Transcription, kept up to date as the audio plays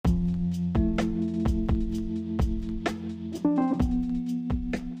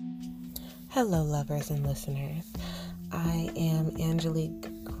Hello, lovers and listeners. I am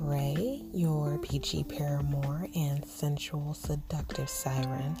Angelique Gray, your peachy paramour and sensual seductive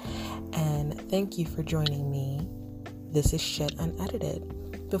siren, and thank you for joining me. This is Shit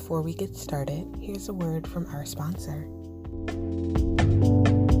Unedited. Before we get started, here's a word from our sponsor.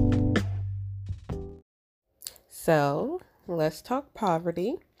 So, let's talk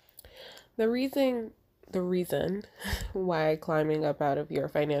poverty. The reason why climbing up out of your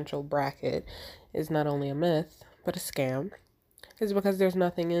financial bracket is not only a myth, but a scam, is because there's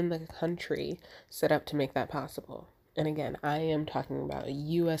nothing in the country set up to make that possible. And again, I am talking about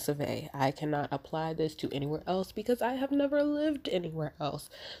US of A. I cannot apply this to anywhere else because I have never lived anywhere else.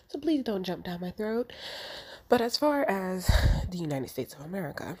 So please don't jump down my throat. But as far as the United States of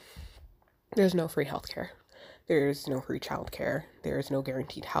America, there's no free healthcare. There's no free childcare. There is no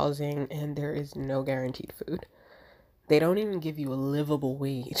guaranteed housing, and there is no guaranteed food. They don't even give you a livable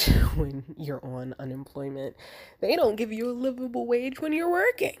wage when you're on unemployment. They don't give you a livable wage when you're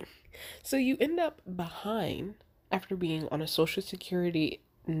working. So you end up behind after being on a social security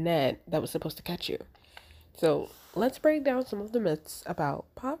net that was supposed to catch you. So let's break down some of the myths about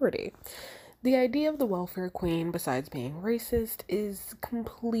poverty. The idea of the welfare queen, besides being racist, is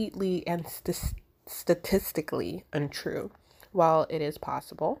completely and statistically untrue. While it is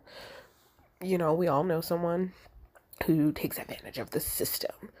possible, we all know someone who takes advantage of the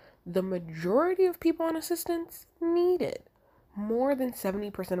system. The majority of people on assistance need it. More than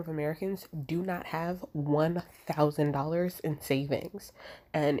 70% of Americans do not have $1,000 in savings.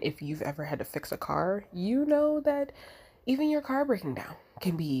 And if you've ever had to fix a car, you know that even your car breaking down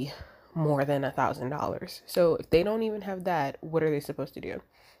can be more than $1,000. So if they don't even have that, what are they supposed to do?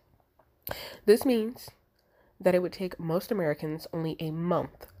 This means that it would take most Americans only a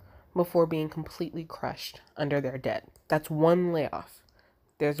month before being completely crushed under their debt. That's one layoff.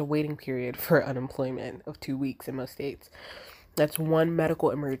 There's a waiting period for unemployment of 2 weeks in most states. That's one medical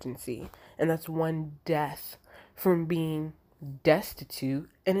emergency, and that's one death from being destitute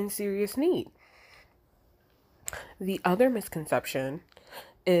and in serious need. The other misconception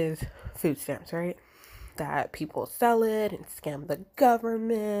is food stamps, right? That people sell it and scam the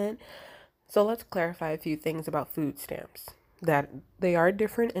government. So let's clarify a few things about food stamps. That they are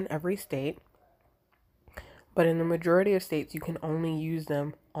different in every state, but in the majority of states, you can only use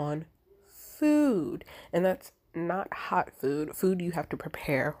them on food. And that's not hot food you have to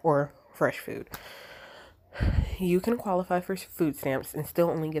prepare, or fresh food. You can qualify for food stamps and still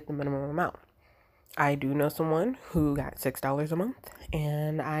only get the minimum amount. I do know someone who got $6 a month,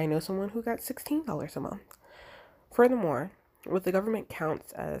 and I know someone who got $16 a month. Furthermore, what the government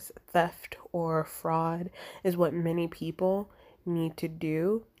counts as theft or fraud is what many people need to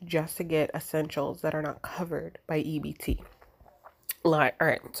do just to get essentials that are not covered by EBT. All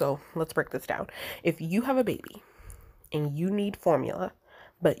right, so let's break this down. If you have a baby and you need formula,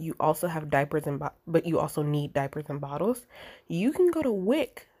 but you also have but you also need diapers and bottles, you can go to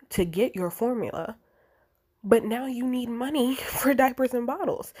WIC to get your formula. But now you need money for diapers and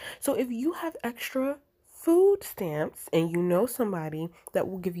bottles. So if you have extra food stamps and you know somebody that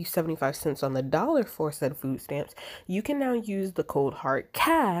will give you 75 cents on the dollar for said food stamps, you can now use the cold hard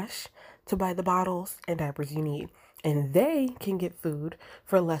cash to buy the bottles and diapers you need. And they can get food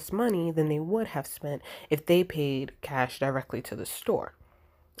for less money than they would have spent if they paid cash directly to the store.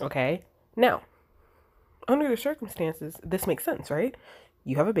 Okay? Now, under the circumstances, this makes sense, right?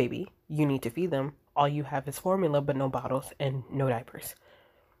 You have a baby, you need to feed them. All you have is formula, but no bottles and no diapers.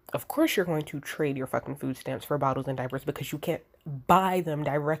 Of course you're going to trade your fucking food stamps for bottles and diapers because you can't buy them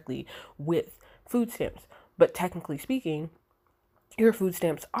directly with food stamps. But technically speaking, your food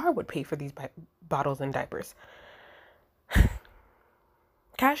stamps are what pay for these bottles and diapers.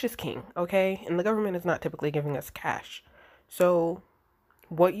 Cash is king, okay? And the government is not typically giving us cash. So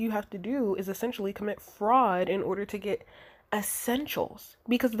what you have to do is essentially commit fraud in order to get essentials,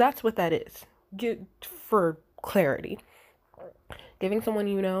 because that's what that is. For clarity, giving someone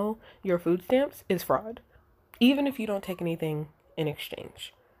your food stamps is fraud, even if you don't take anything in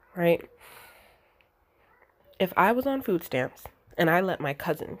exchange, right? If I was on food stamps and I let my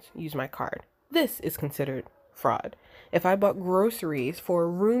cousins use my card, this is considered fraud. If I bought groceries for a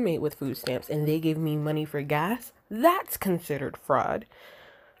roommate with food stamps and they gave me money for gas, that's considered fraud.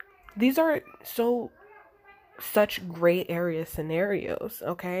 These are such gray area scenarios,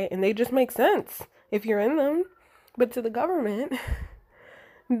 okay? And they just make sense if you're in them. But to the government,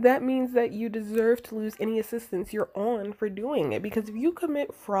 that means that you deserve to lose any assistance you're on for doing it. Because if you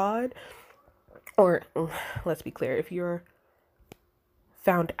commit fraud, or let's be clear, if you're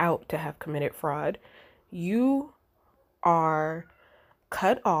found out to have committed fraud, you are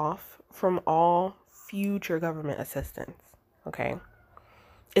cut off from all future government assistance, okay?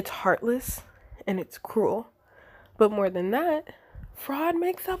 It's heartless and it's cruel. But more than that, fraud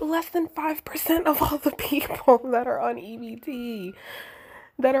makes up less than 5% of all the people that are on EBT,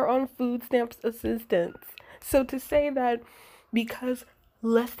 that are on food stamps assistance. So to say that because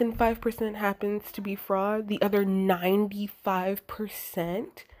less than 5% happens to be fraud, the other 95%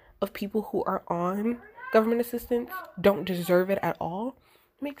 of people who are on government assistance don't deserve it at all,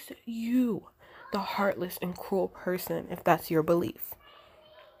 makes you the heartless and cruel person if that's your belief.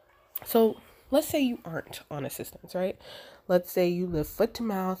 So let's say you aren't on assistance, right? Let's say you live foot to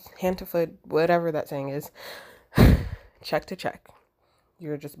mouth, hand to foot, whatever that saying is, check to check.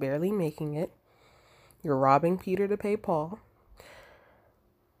 You're just barely making it. You're robbing Peter to pay Paul.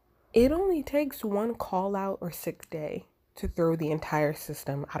 It only takes one call out or sick day to throw the entire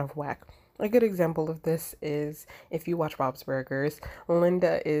system out of whack. A good example of this is if you watch Bob's Burgers,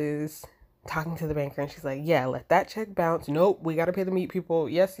 Linda is talking to the banker and she's like, yeah, let that check bounce. Nope, we got to pay the meat people.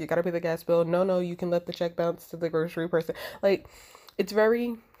 Yes, you got to pay the gas bill. No, you can let the check bounce to the grocery person. Like, it's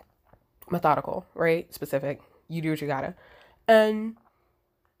very methodical, right? Specific. You do what you gotta. And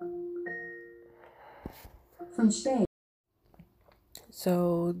from Spain.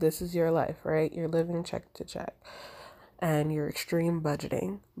 So this is your life, right? You're living check to check and you're extreme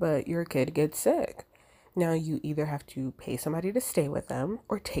budgeting, but your kid gets sick. Now you either have to pay somebody to stay with them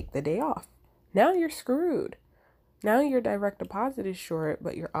or take the day off. Now you're screwed. Now your direct deposit is short,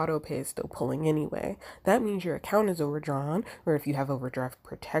 but your auto pay is still pulling anyway. That means your account is overdrawn, or if you have overdraft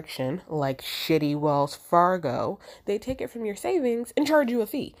protection, like shitty Wells Fargo, they take it from your savings and charge you a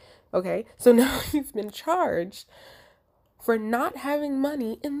fee. Okay, so now you've been charged for not having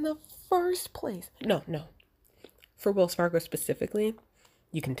money in the first place. No. For Wells Fargo specifically,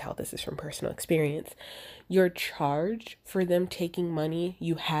 you can tell this is from personal experience. You're charged for them taking money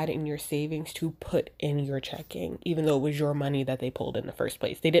you had in your savings to put in your checking, even though it was your money that they pulled in the first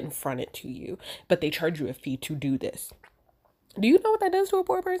place. They didn't front it to you, but they charge you a fee to do this. Do you know what that does to a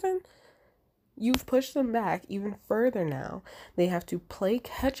poor person? You've pushed them back even further now. They have to play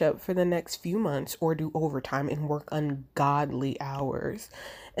catch up for the next few months or do overtime and work ungodly hours.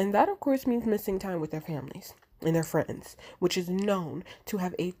 And that, of course, means missing time with their families and their friends, which is known to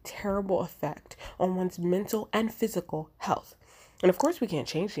have a terrible effect on one's mental and physical health. And of course, we can't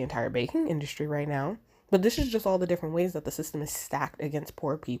change the entire baking industry right now, but this is just all the different ways that the system is stacked against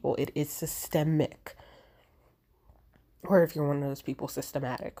poor people. It is systemic. Or if you're one of those people,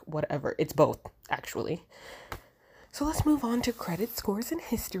 systematic, whatever. It's both, actually. So let's move on to credit scores and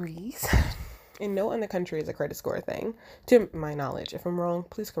histories. In no other country is a credit score thing, to my knowledge. If I'm wrong,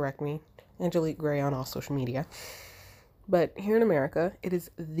 please correct me. Angelique Gray on all social media. But here in America, it is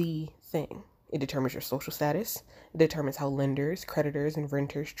the thing. It determines your social status. It determines how lenders, creditors, and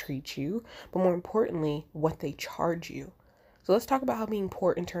renters treat you. But more importantly, what they charge you. So let's talk about how being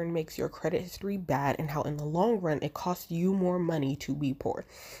poor in turn makes your credit history bad and how in the long run it costs you more money to be poor.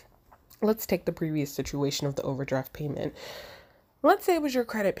 Let's take the previous situation of the overdraft payment. Let's say it was your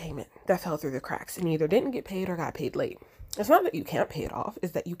credit payment that fell through the cracks and either didn't get paid or got paid late. It's not that you can't pay it off,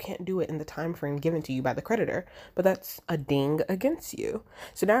 it's that you can't do it in the time frame given to you by the creditor, but that's a ding against you.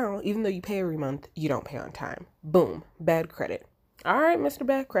 So now, even though you pay every month, you don't pay on time. Boom, bad credit. All right, Mr.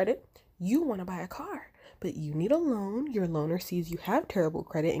 Bad Credit, you want to buy a car. But you need a loan. Your loaner sees you have terrible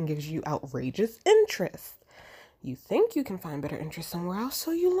credit and gives you outrageous interest. You think you can find better interest somewhere else,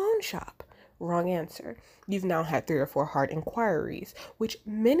 so you loan shop. Wrong answer. You've now had 3 or 4 hard inquiries, which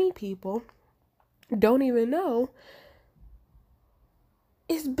many people don't even know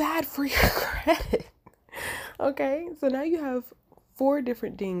is bad for your credit. Okay, so now you have 4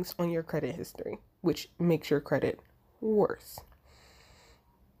 different dings on your credit history, which makes your credit worse.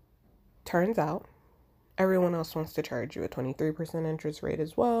 Turns out, everyone else wants to charge you a 23% interest rate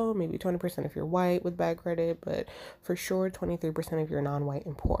as well, maybe 20% if you're white with bad credit, but for sure 23% if you're non-white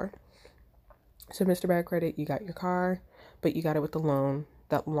and poor. So Mr. Bad Credit, you got your car, but you got it with the loan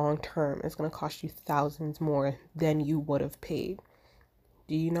that long term is going to cost you thousands more than you would have paid.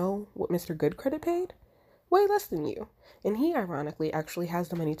 Do you know what Mr. Good Credit paid? Way less than you. And he, ironically, actually has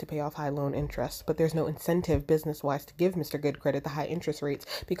the money to pay off high loan interest, but there's no incentive business-wise to give Mr. Good Credit the high interest rates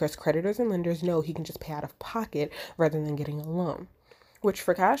because creditors and lenders know he can just pay out of pocket rather than getting a loan, which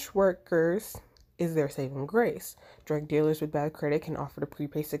for cash workers is their saving grace. Drug dealers with bad credit can offer to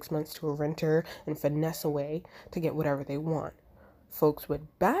prepay 6 months to a renter and finesse away to get whatever they want. Folks with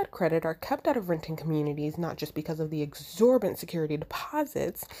bad credit are kept out of renting communities not just because of the exorbitant security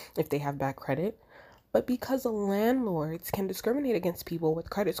deposits if they have bad credit, but because landlords can discriminate against people with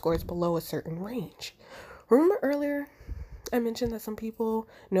credit scores below a certain range. Remember earlier, I mentioned that some people,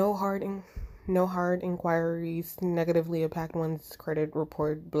 no hard inquiries negatively impact one's credit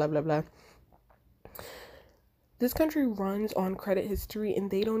report, blah, blah, blah. This country runs on credit history, and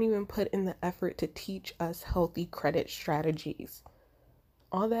they don't even put in the effort to teach us healthy credit strategies.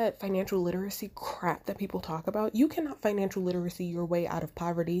 All that financial literacy crap that people talk about, you cannot financial literacy your way out of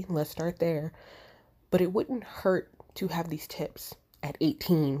poverty. Let's start there. But it wouldn't hurt to have these tips at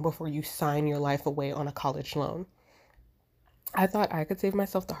 18 before you sign your life away on a college loan. I thought I could save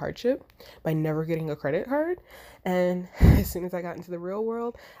myself the hardship by never getting a credit card. And as soon as I got into the real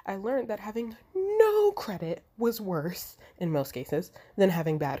world, I learned that having no credit was worse, in most cases, than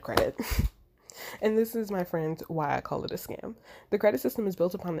having bad credit. And this is, my friends, why I call it a scam. The credit system is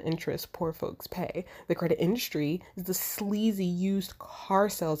built upon the interest poor folks pay. The credit industry is the sleazy used car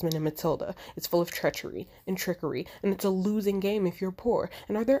salesman in Matilda. It's full of treachery and trickery, and it's a losing game if you're poor.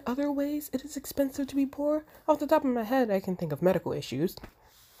 And are there other ways it is expensive to be poor? Off the top of my head, I can think of medical issues.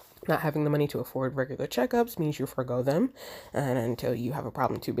 Not having the money to afford regular checkups means you forgo them, and until you have a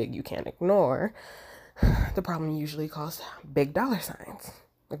problem too big you can't ignore, the problem usually costs big dollar signs.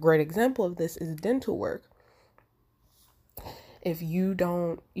 A great example of this is dental work. If you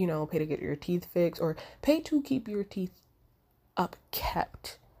don't, pay to get your teeth fixed or pay to keep your teeth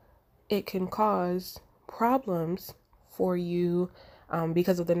upkept, it can cause problems for you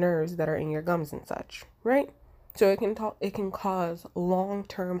because of the nerves that are in your gums and such, right? So it can cause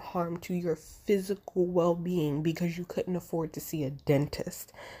long-term harm to your physical well-being because you couldn't afford to see a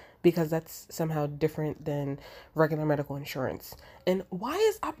dentist, because that's somehow different than regular medical insurance. And why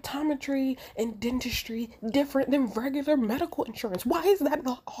is optometry and dentistry different than regular medical insurance? Why is that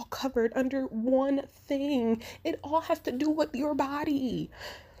not all covered under one thing? It all has to do with your body.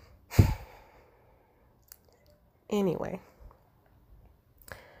 Anyway,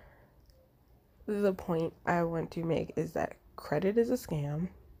 the point I want to make is that credit is a scam.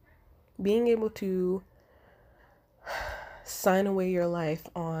 Being able to sign away your life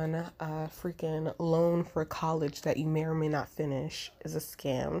on a freaking loan for college that you may or may not finish is a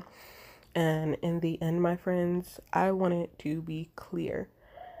scam. And in the end, my friends, I want it to be clear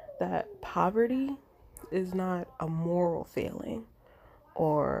that poverty is not a moral failing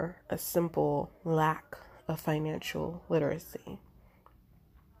or a simple lack of financial literacy.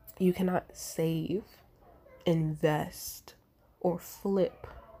 You cannot save, invest, or flip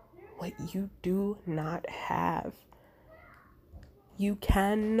what you do not have. You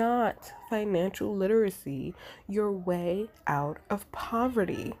cannot financial literacy your way out of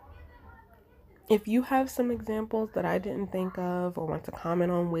poverty. If you have some examples that I didn't think of or want to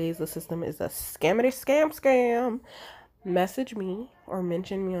comment on ways the system is a scammity scam, message me or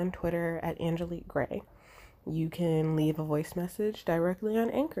mention me on Twitter at Angelique Gray. You can leave a voice message directly on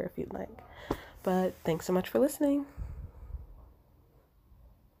Anchor if you'd like. But thanks so much for listening.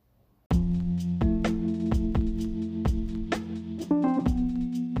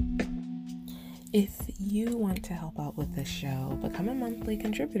 If you want to help out with this show, become a monthly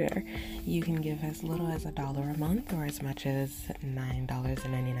contributor. You can give as little as $1 a month or as much as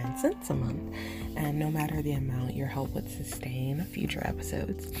 $9.99 a month. And no matter the amount, your help would sustain future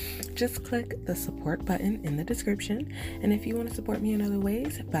episodes. Just click the support button in the description. And if you want to support me in other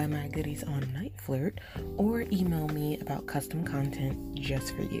ways, buy my goodies on NightFlirt or email me about custom content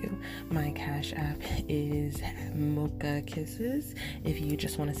just for you. My Cash App is Mocha Kisses if you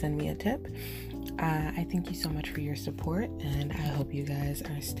just want to send me a tip. I thank you so much for your support, and I hope you guys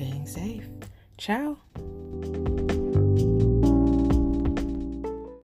are staying safe. Ciao.